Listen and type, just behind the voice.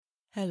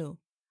Hello,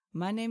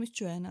 my name is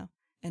Joanna,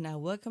 and I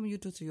welcome you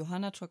to the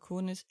Johanna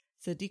Draconis,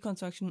 the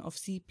Deconstruction of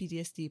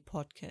CPTSD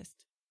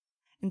podcast.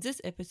 In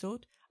this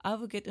episode, I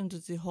will get into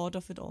the heart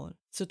of it all,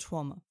 the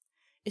trauma.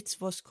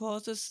 It's what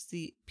causes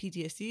the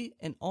PTSD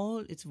and all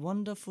its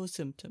wonderful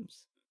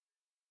symptoms.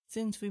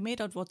 Since we made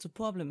out what the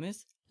problem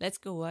is, let's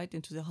go right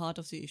into the heart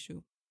of the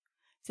issue.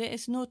 There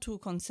is no true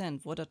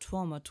consent what a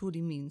trauma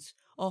truly means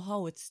or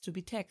how it's to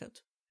be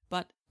tackled.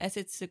 But as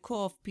it's the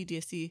core of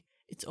PTSD,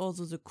 it's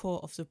also the core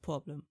of the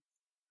problem.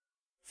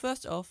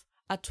 First off,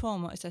 a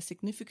trauma is a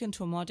significant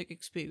traumatic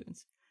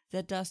experience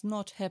that does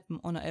not happen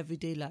on our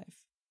everyday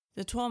life.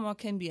 The trauma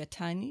can be a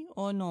tiny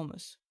or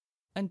enormous,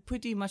 and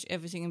pretty much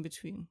everything in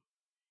between.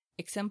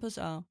 Examples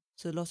are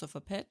the loss of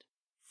a pet,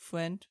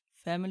 friend,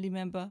 family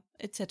member,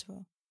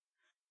 etc.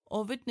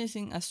 Or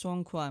witnessing a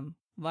strong crime,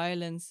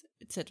 violence,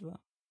 etc.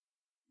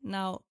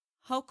 Now,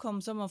 how come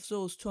some of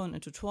those turn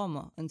into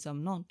trauma and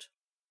some not?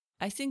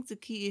 I think the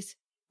key is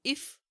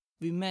if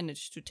we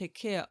manage to take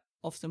care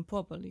of them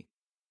properly.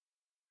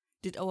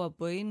 Did our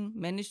brain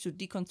manage to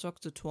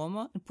deconstruct the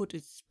trauma and put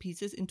its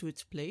pieces into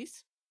its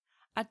place?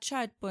 A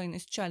child brain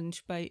is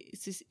challenged by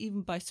this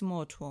even by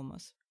small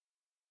traumas,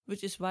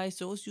 which is why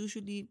those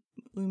usually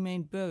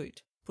remain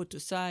buried, put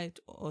aside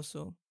or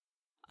so,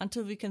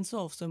 until we can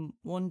solve them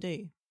one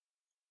day.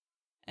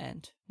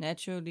 And,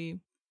 naturally,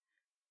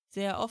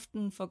 they are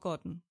often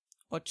forgotten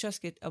or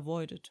just get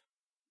avoided.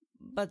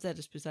 But that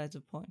is beside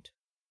the point.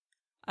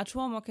 A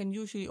trauma can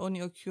usually only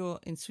occur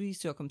in three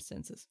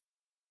circumstances.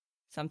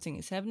 Something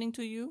is happening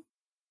to you,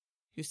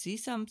 you see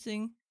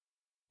something,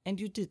 and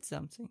you did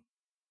something.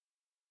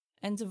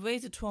 And the way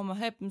the trauma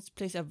happens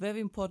plays a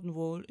very important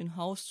role in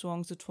how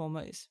strong the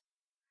trauma is.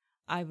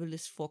 I will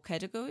list 4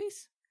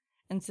 categories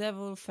and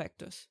several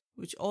factors,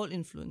 which all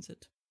influence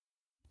it.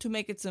 To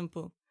make it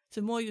simple,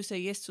 the more you say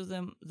yes to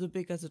them, the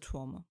bigger the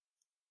trauma.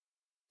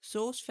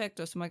 Those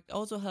factors might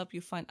also help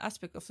you find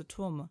aspects of the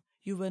trauma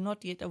you were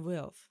not yet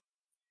aware of.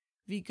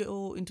 We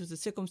go into the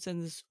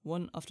circumstances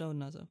one after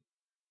another.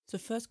 The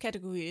first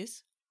category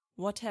is,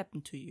 what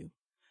happened to you?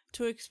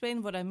 To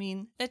explain what I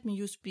mean, let me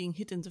use being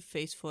hit in the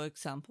face for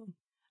example.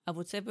 I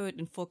would separate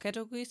in 4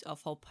 categories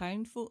of how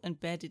painful and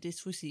bad it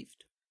is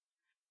received.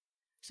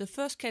 The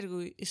first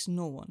category is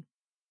no one.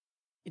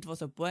 It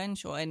was a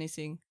branch or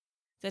anything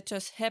that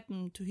just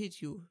happened to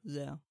hit you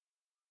there.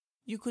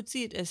 You could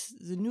see it as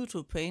the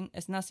neutral pain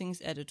as nothing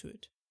is added to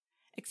it,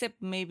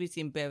 except maybe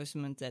the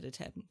embarrassment that it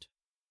happened.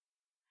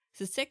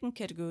 The second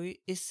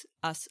category is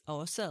us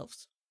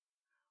ourselves.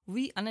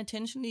 We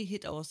unintentionally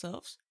hit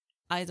ourselves,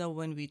 either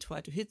when we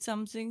try to hit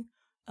something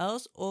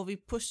else or we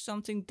push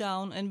something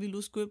down and we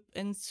lose grip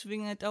and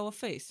swing at our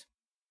face.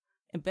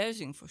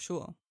 Embarrassing for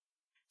sure.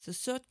 The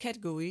third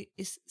category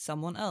is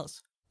someone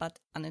else, but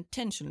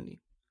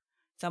unintentionally.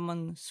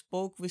 Someone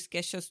spoke with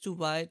gestures too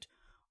wide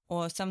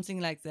or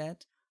something like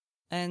that,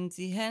 and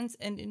the hands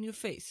end in your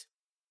face.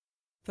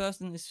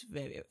 Person is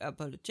very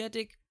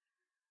apologetic.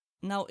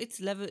 Now its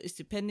level is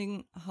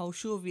depending how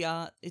sure we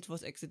are it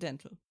was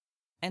accidental,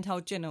 and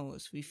how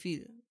generous we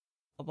feel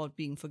about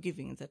being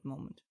forgiving in that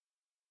moment.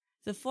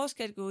 The fourth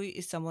category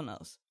is someone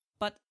else,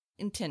 but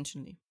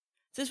intentionally.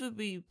 This will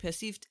be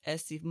perceived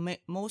as the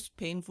most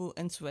painful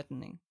and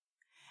threatening,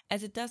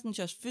 as it doesn't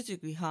just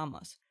physically harm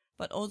us,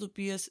 but also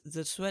bears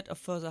the threat of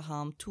further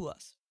harm to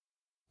us.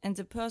 And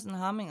the person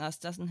harming us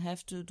doesn't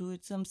have to do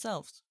it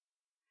themselves.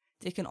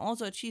 They can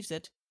also achieve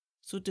that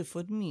through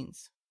different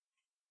means.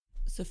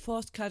 The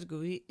fourth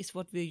category is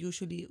what we're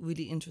usually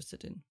really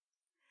interested in.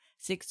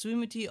 The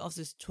extremity of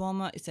this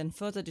trauma is then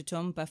further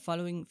determined by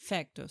following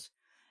factors,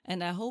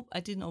 and I hope I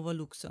didn't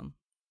overlook some.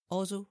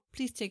 Also,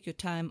 please take your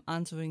time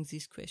answering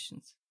these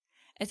questions,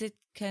 as it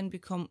can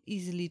become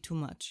easily too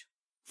much.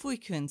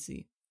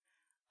 Frequency.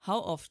 How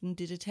often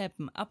did it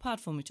happen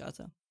apart from each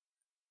other?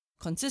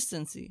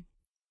 Consistency.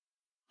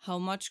 How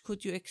much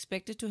could you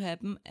expect it to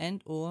happen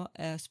and or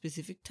a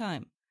specific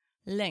time?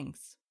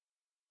 Length.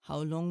 How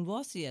long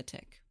was the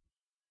attack?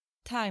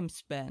 Time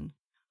span.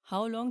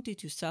 How long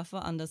did you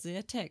suffer under the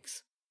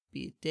attacks,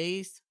 be it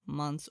days,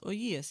 months or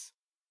years?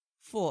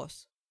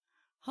 Force.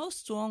 How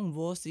strong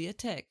was the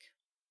attack?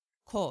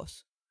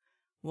 Cause.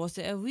 Was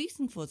there a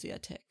reason for the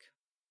attack?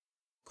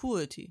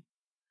 Cruelty.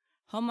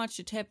 How much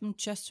it happened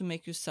just to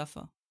make you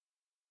suffer?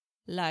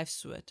 Life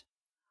threat.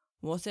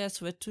 Was there a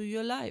threat to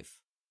your life?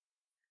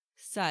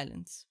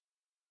 Silence.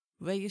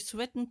 Were you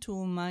threatened to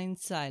remain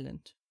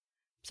silent?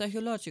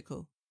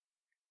 Psychological.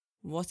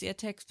 Was the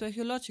attack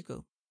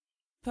psychological?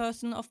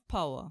 Person of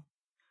power.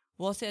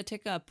 Was the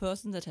attacker a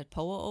person that had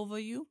power over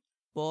you?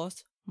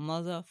 Boss,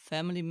 mother,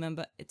 family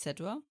member,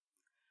 etc.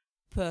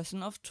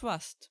 Person of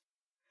trust.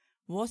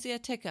 Was the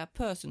attacker a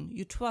person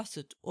you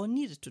trusted or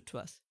needed to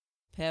trust?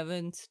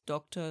 Parents,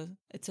 doctor,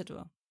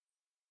 etc.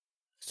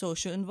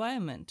 Social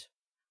environment.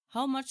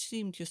 How much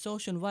seemed your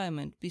social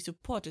environment be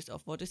supportive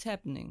of what is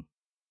happening?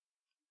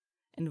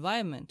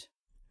 Environment.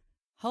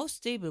 How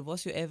stable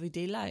was your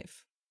everyday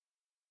life?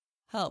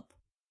 Help.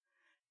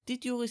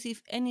 Did you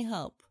receive any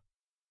help?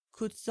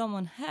 Could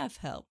someone have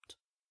helped?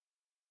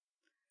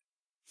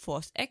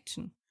 Forced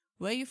action.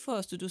 Were you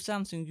forced to do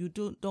something you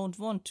don't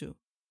want to?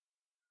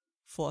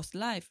 Forced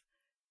life.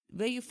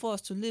 Were you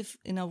forced to live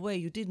in a way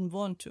you didn't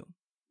want to?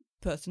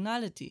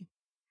 Personality.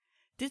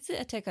 Did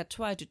the attacker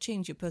try to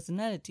change your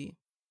personality?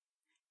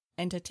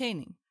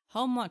 Entertaining.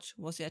 How much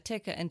was the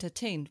attacker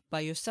entertained by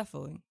your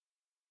suffering?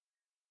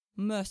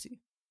 Mercy.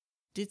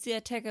 Did the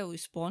attacker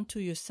respond to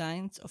your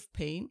signs of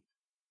pain?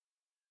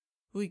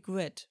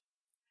 Regret.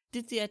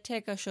 Did the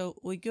attacker show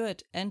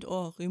regret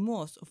and/or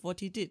remorse of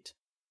what he did?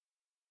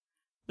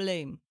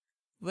 Blame.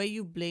 Were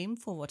you blamed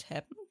for what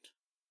happened?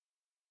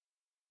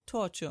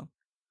 Torture.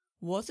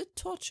 Was it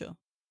torture?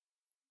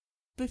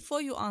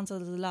 Before you answer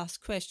the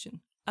last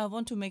question, I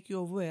want to make you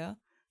aware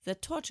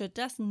that torture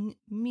doesn't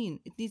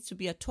mean it needs to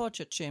be a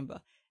torture chamber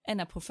and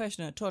a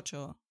professional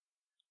torturer.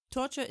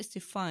 Torture is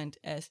defined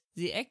as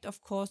the act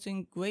of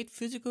causing great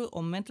physical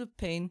or mental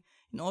pain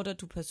in order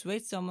to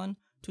persuade someone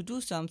to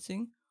do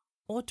something,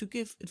 or to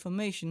give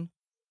information,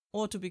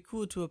 or to be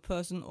cruel to a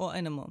person or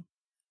animal.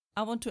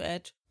 I want to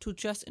add, to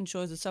just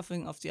enjoy the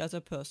suffering of the other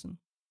person.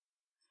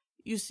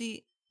 You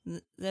see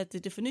that the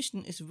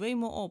definition is way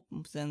more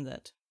open than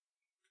that.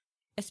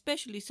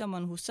 Especially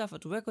someone who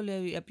suffered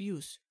regular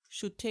abuse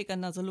should take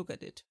another look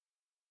at it.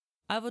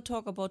 I will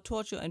talk about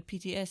torture and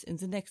PTS in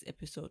the next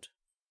episode.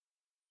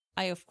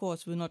 I, of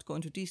course, will not go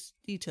into these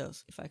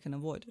details if I can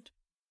avoid it.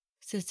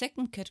 The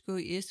second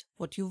category is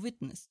what you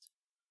witnessed.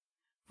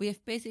 We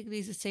have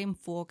basically the same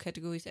 4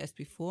 categories as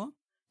before,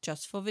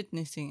 just for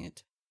witnessing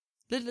it.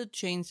 Little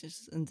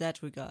changes in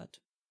that regard.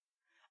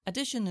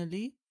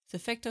 Additionally, the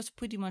factors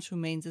pretty much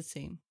remain the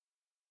same.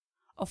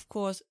 Of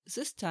course,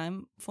 this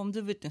time from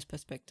the witness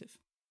perspective.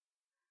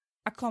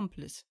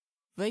 Accomplice.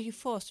 Were you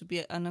forced to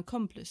be an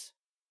accomplice?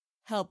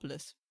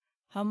 Helpless.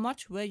 How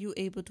much were you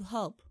able to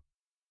help?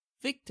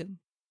 Victim.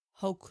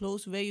 How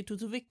close were you to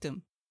the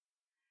victim?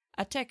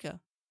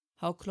 Attacker.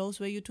 How close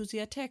were you to the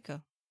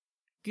attacker?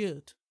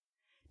 Guilt.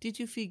 Did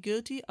you feel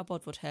guilty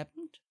about what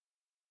happened?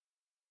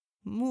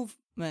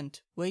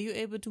 Movement. Were you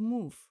able to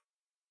move?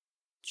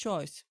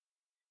 Choice.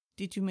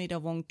 Did you make a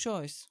wrong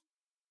choice?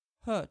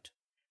 Hurt.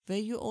 Were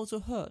you also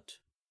hurt?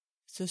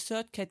 The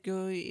third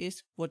category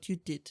is what you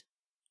did.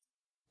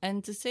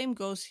 And the same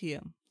goes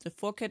here. The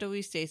 4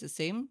 categories stays the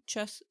same,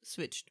 just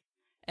switched.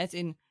 As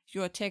in,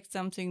 you attacked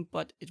something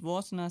but it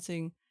was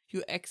nothing,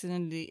 you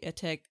accidentally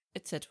attacked,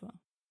 etc.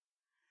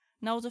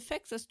 Now the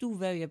factors do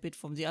vary a bit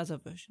from the other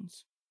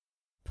versions.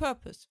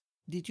 Purpose.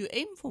 Did you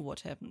aim for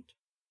what happened?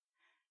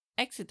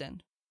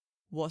 Accident.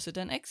 Was it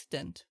an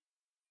accident?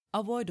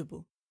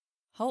 Avoidable.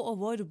 How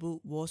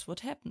avoidable was what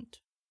happened?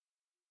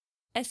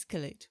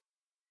 Escalate.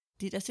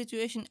 Did a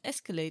situation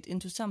escalate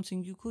into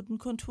something you couldn't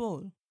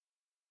control?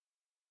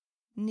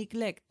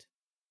 Neglect.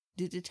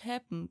 Did it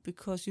happen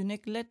because you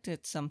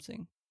neglected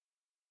something?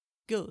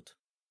 Guilt.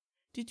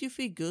 Did you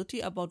feel guilty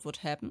about what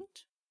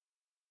happened?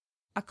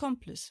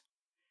 Accomplice.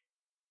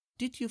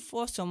 Did you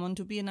force someone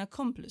to be an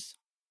accomplice?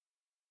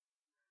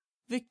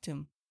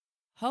 Victim.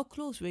 How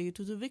close were you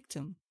to the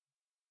victim?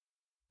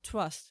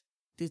 Trust.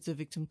 Did the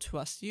victim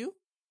trust you?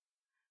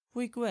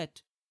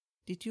 Regret.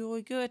 Did you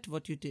regret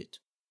what you did?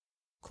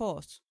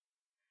 Cause.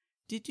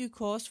 Did you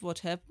cause what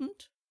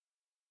happened?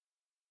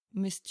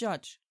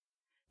 Misjudge.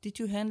 Did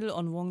you handle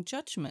on wrong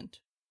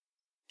judgment?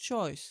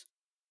 Choice.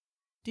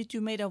 Did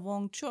you make a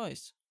wrong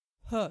choice?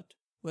 Hurt.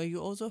 Were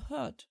you also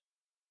hurt?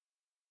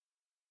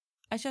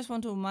 I just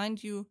want to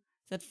remind you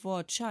that for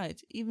a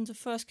child, even the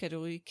first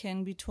category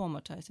can be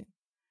traumatizing,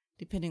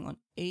 depending on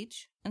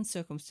age and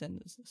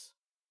circumstances.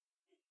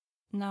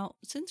 Now,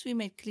 since we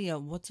made clear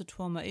what the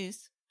trauma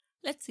is,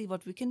 let's see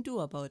what we can do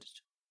about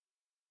it.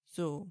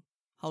 So,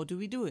 how do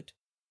we do it?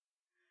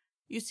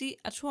 You see,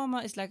 a trauma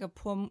is like a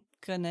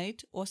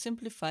pomegranate, or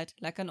simplified,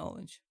 like an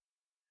orange.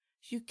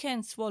 You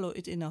can't swallow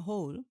it in a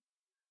whole.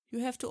 You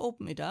have to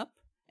open it up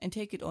and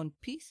take it on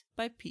piece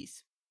by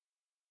piece.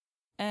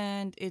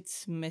 And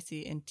it's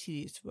messy and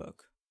tedious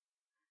work.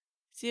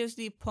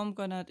 Seriously,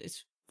 pomegranate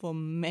is for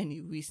many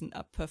reasons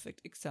a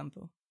perfect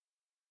example.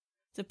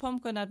 The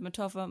pomegranate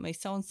metaphor may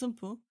sound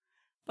simple,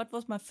 but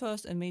was my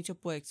first and major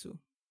breakthrough.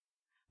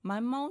 My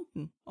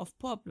mountain of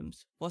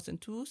problems was in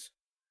truth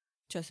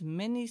just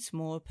many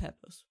small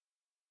peppers.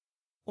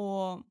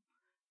 Or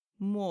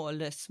more or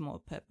less small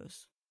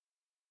peppers.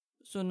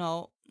 So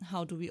now,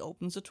 how do we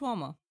open the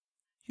trauma?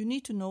 You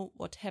need to know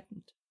what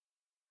happened.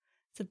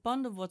 The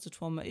bond of what the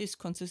trauma is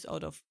consists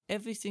out of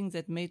everything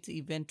that made the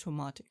event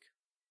traumatic.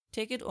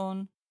 Take it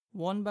on,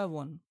 one by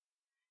one.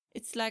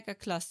 It's like a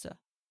cluster,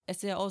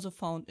 as they are also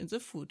found in the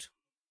food.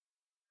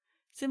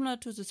 Similar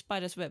to the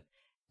spider's web,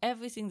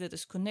 everything that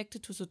is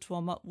connected to the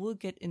trauma will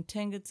get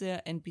entangled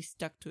there and be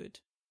stuck to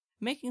it,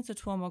 making the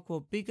trauma grow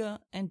bigger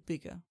and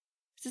bigger.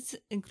 This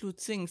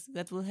includes things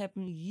that will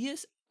happen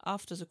years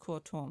after the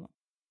core trauma.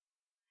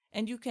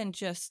 And you can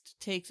just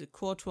take the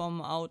core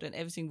trauma out and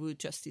everything will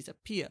just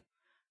disappear.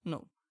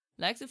 No,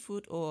 like the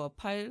food or a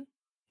pile,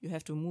 you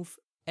have to move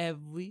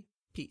every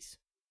piece.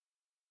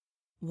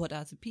 What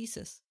are the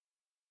pieces?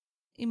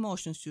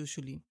 Emotions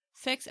usually.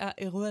 Facts are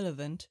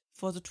irrelevant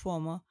for the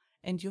trauma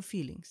and your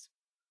feelings.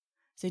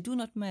 They do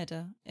not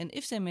matter, and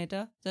if they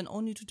matter, then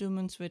only to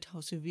demonstrate how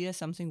severe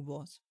something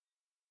was.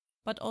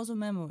 But also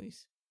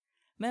memories.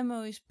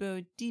 Memories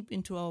buried deep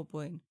into our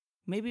brain.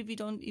 Maybe we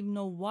don't even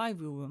know why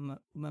we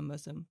remember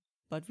them,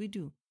 but we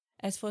do.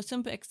 As for a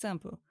simple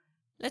example,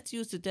 let's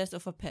use the death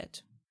of a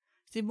pet.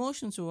 The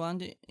emotions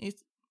surrounding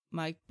it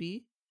might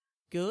be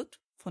guilt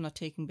for not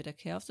taking better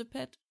care of the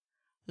pet,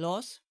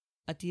 loss,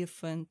 a dear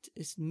friend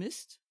is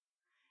missed,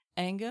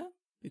 anger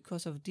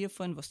because a dear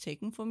friend was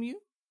taken from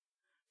you,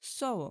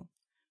 sorrow,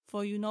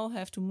 for you now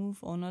have to move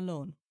on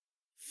alone,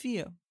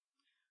 fear,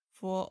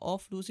 for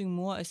of losing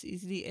more as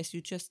easily as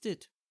you just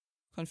did,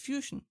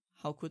 confusion,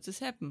 how could this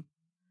happen,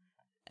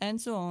 and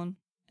so on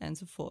and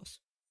so forth.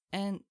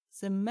 And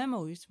the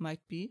memories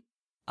might be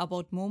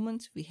about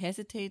moments we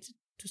hesitated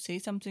to say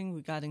something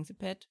regarding the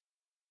pet,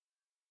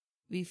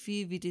 we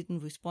feel we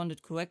didn't respond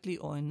it correctly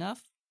or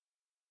enough,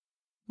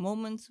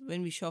 moments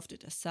when we shoved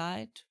it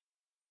aside,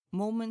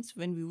 moments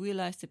when we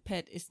realized the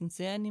pet isn't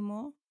there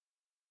anymore,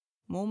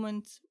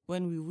 moments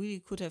when we really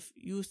could have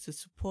used the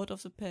support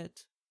of the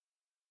pet,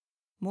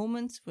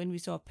 moments when we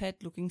saw a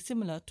pet looking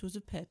similar to the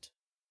pet,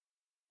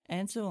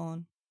 and so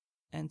on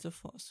and so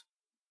forth.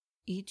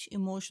 Each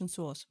emotion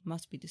source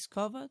must be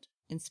discovered,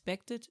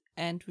 inspected,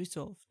 and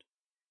resolved.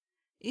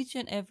 Each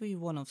and every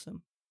one of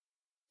them.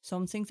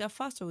 Some things are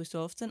faster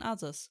resolved than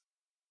others.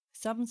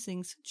 Some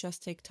things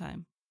just take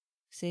time.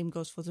 Same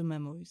goes for the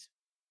memories.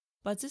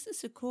 But this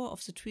is the core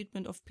of the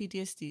treatment of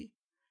PTSD.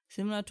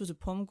 Similar to the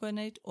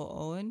pomegranate or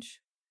orange,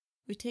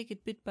 we take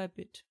it bit by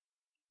bit,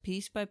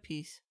 piece by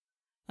piece,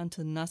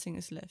 until nothing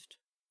is left.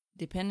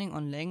 Depending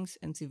on length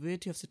and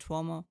severity of the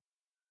trauma,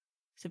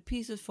 the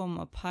pieces from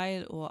a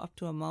pile or up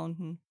to a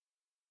mountain,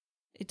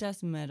 it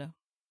doesn't matter.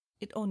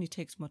 It only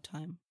takes more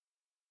time.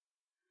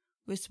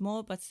 With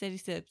small but steady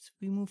steps,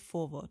 we move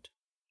forward.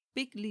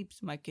 Big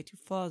leaps might get you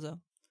further,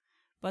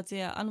 but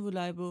they are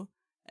unreliable,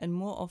 and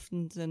more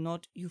often than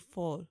not, you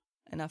fall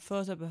and are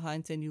further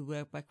behind than you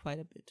were by quite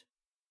a bit.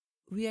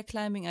 We are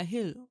climbing a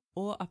hill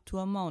or up to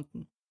a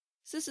mountain.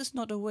 This is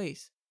not a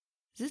race.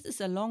 This is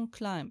a long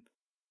climb.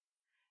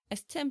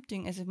 As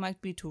tempting as it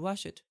might be to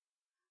rush it,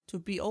 to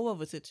be over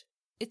with it,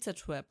 it's a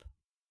trap.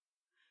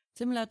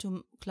 Similar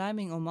to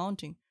climbing or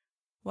mounting,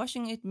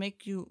 rushing it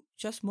makes you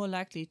just more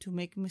likely to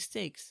make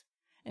mistakes,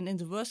 and in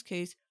the worst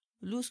case,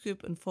 lose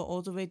grip and fall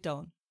all the way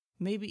down,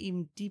 maybe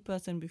even deeper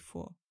than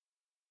before.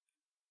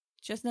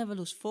 Just never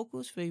lose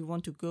focus where you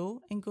want to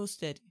go and go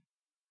steady.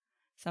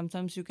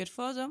 Sometimes you get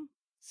further,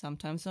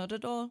 sometimes not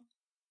at all.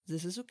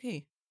 This is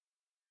okay.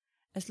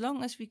 As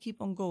long as we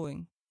keep on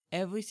going,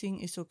 everything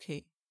is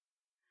okay.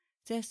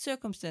 There are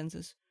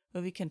circumstances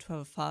where we can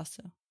travel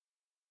faster.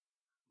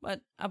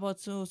 But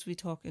about those we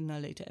talk in a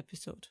later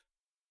episode.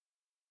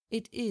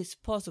 It is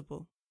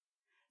possible.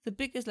 The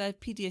biggest lie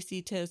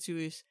PTSD tells you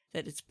is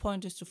that it's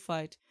pointless to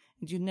fight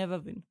and you never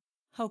win.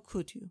 How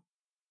could you?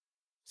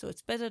 So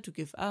it's better to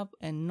give up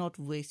and not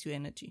waste your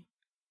energy.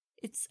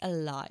 It's a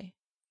lie.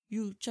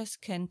 You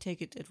just can't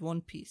take it at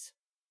one piece.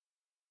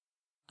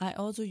 I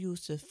also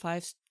use the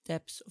 5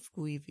 steps of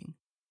grieving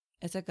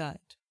as a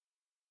guide.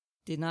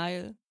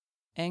 Denial,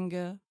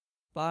 anger,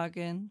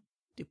 bargain,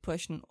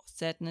 depression or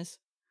sadness,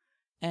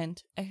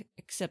 and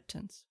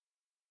acceptance.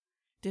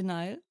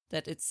 Denial,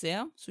 that it's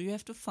there, so you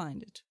have to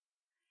find it.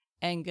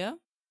 Anger,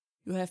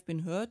 you have been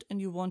hurt and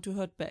you want to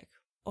hurt back,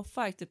 or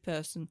fight the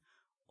person,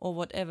 or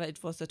whatever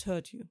it was that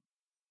hurt you.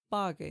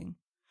 Bargain,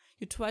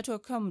 you try to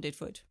accommodate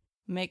for it,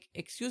 make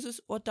excuses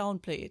or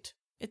downplay it,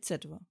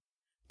 etc.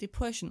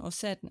 Depression or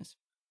sadness,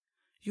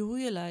 you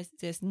realize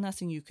there's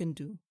nothing you can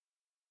do.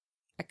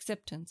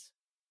 Acceptance,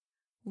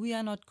 we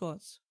are not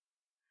gods.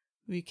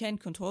 We can't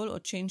control or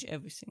change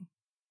everything.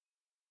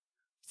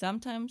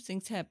 Sometimes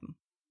things happen.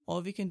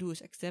 All we can do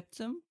is accept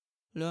them,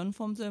 learn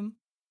from them,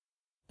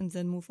 and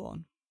then move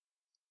on.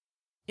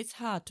 It's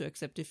hard to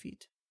accept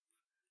defeat.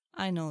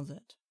 I know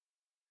that.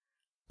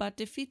 But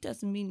defeat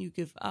doesn't mean you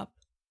give up.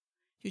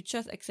 You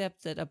just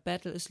accept that a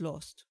battle is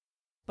lost.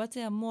 But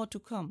there are more to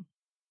come.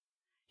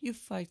 You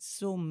fight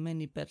so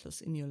many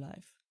battles in your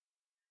life.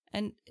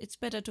 And it's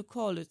better to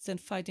call it than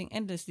fighting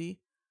endlessly,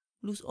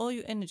 lose all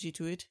your energy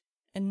to it,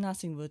 and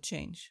nothing will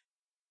change.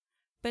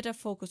 Better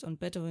focus on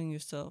bettering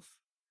yourself,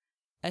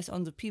 as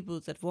on the people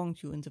that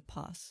wronged you in the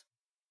past.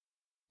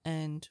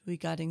 And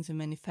regarding the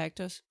many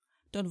factors,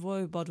 don't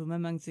worry about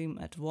remembering them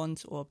at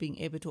once or being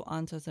able to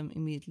answer them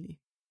immediately.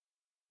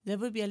 There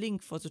will be a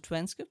link for the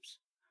transcripts,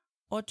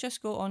 or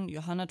just go on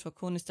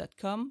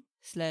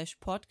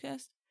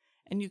johannatraconis.com/podcast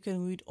and you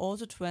can read all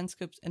the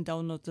transcripts and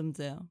download them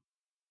there.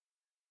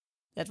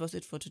 That was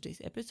it for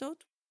today's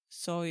episode.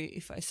 Sorry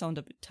if I sound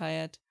a bit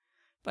tired,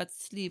 but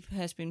sleep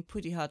has been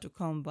pretty hard to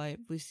come by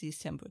with these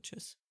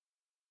temperatures.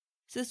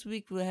 This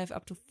week we'll have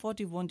up to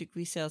 41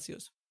 degrees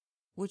Celsius,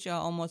 which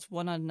are almost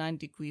 109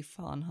 degrees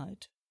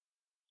Fahrenheit.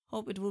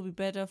 Hope it will be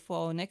better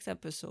for our next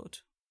episode.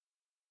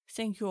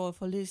 Thank you all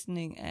for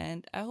listening,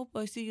 and I hope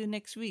I see you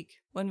next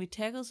week when we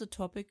tackle the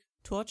topic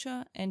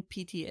torture and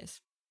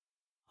PTS.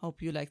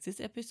 Hope you liked this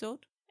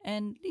episode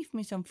and leave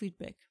me some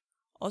feedback.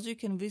 Also, you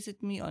can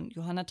visit me on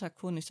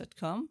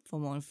johannatrakonis.com for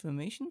more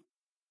information.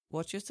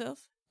 Watch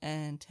yourself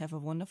and have a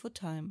wonderful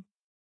time.